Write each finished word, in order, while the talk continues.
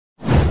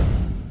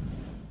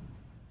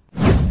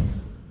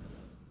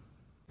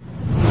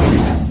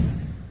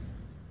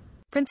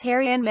Prince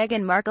Harry and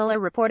Meghan Markle are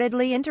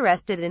reportedly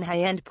interested in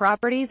high-end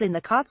properties in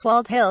the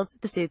Cotswold Hills.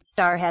 The Suits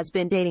star has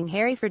been dating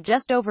Harry for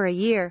just over a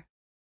year.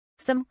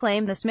 Some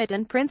claim the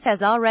smitten prince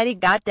has already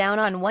got down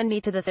on one knee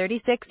to the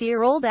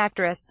 36-year-old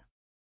actress.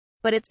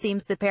 But it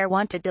seems the pair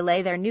want to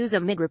delay their news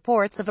amid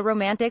reports of a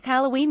romantic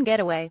Halloween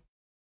getaway.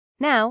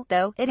 Now,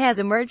 though, it has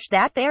emerged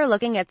that they are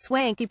looking at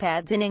swanky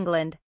pads in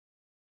England.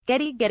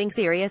 Getting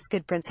serious.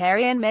 Could Prince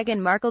Harry and Meghan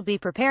Markle be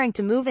preparing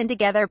to move in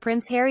together?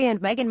 Prince Harry and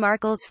Meghan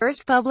Markle's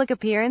first public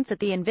appearance at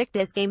the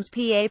Invictus Games.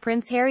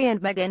 Prince Harry and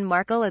Meghan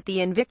Markle at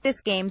the Invictus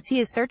Games. He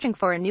is searching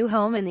for a new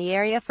home in the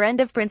area. A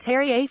friend of Prince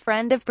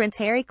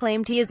Harry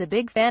claimed he is a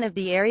big fan of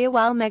the area,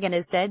 while Meghan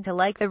is said to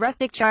like the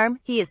rustic charm.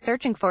 He is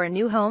searching for a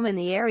new home in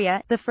the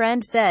area, the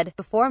friend said.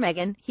 Before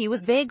Meghan, he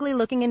was vaguely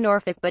looking in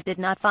Norfolk but did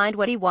not find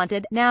what he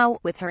wanted. Now,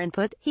 with her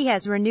input, he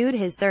has renewed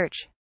his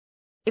search.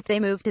 If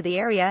they move to the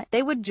area,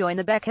 they would join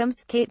the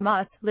Beckhams, Kate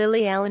Moss,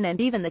 Lily Allen and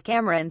even the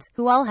Camerons,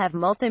 who all have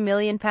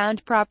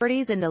multi-million-pound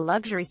properties in the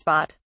luxury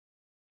spot.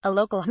 A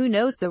local who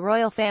knows the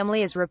royal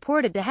family is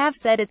reported to have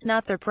said it's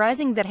not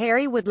surprising that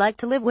Harry would like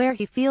to live where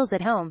he feels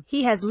at home.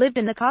 He has lived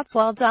in the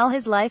Cotswolds all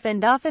his life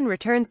and often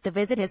returns to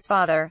visit his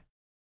father.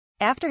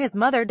 After his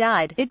mother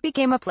died, it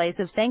became a place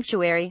of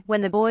sanctuary.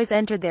 When the boys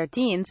entered their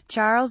teens,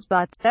 Charles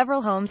bought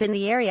several homes in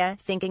the area,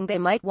 thinking they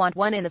might want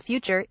one in the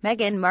future.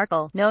 Meghan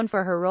Markle, known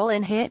for her role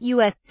in hit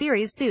U.S.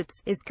 series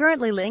Suits, is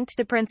currently linked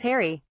to Prince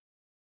Harry.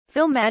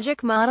 Film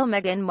magic model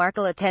Meghan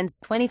Markle attends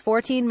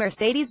 2014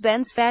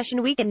 Mercedes-Benz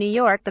Fashion Week in New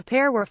York. The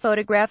pair were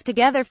photographed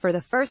together for the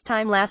first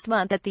time last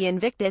month at the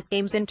Invictus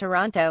Games in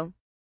Toronto.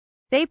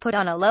 They put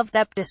on a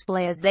loved-up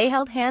display as they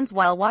held hands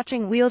while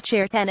watching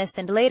wheelchair tennis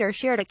and later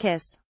shared a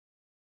kiss.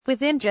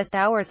 Within just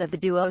hours of the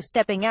duo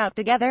stepping out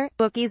together,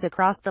 bookies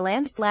across the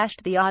land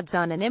slashed the odds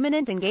on an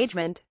imminent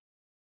engagement.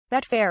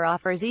 Betfair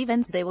offers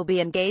evens they will be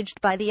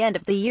engaged by the end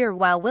of the year,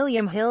 while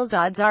William Hill's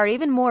odds are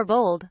even more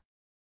bold.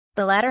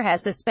 The latter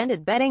has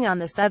suspended betting on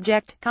the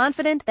subject,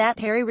 confident that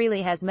Harry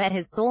really has met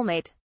his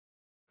soulmate.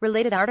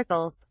 Related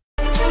articles.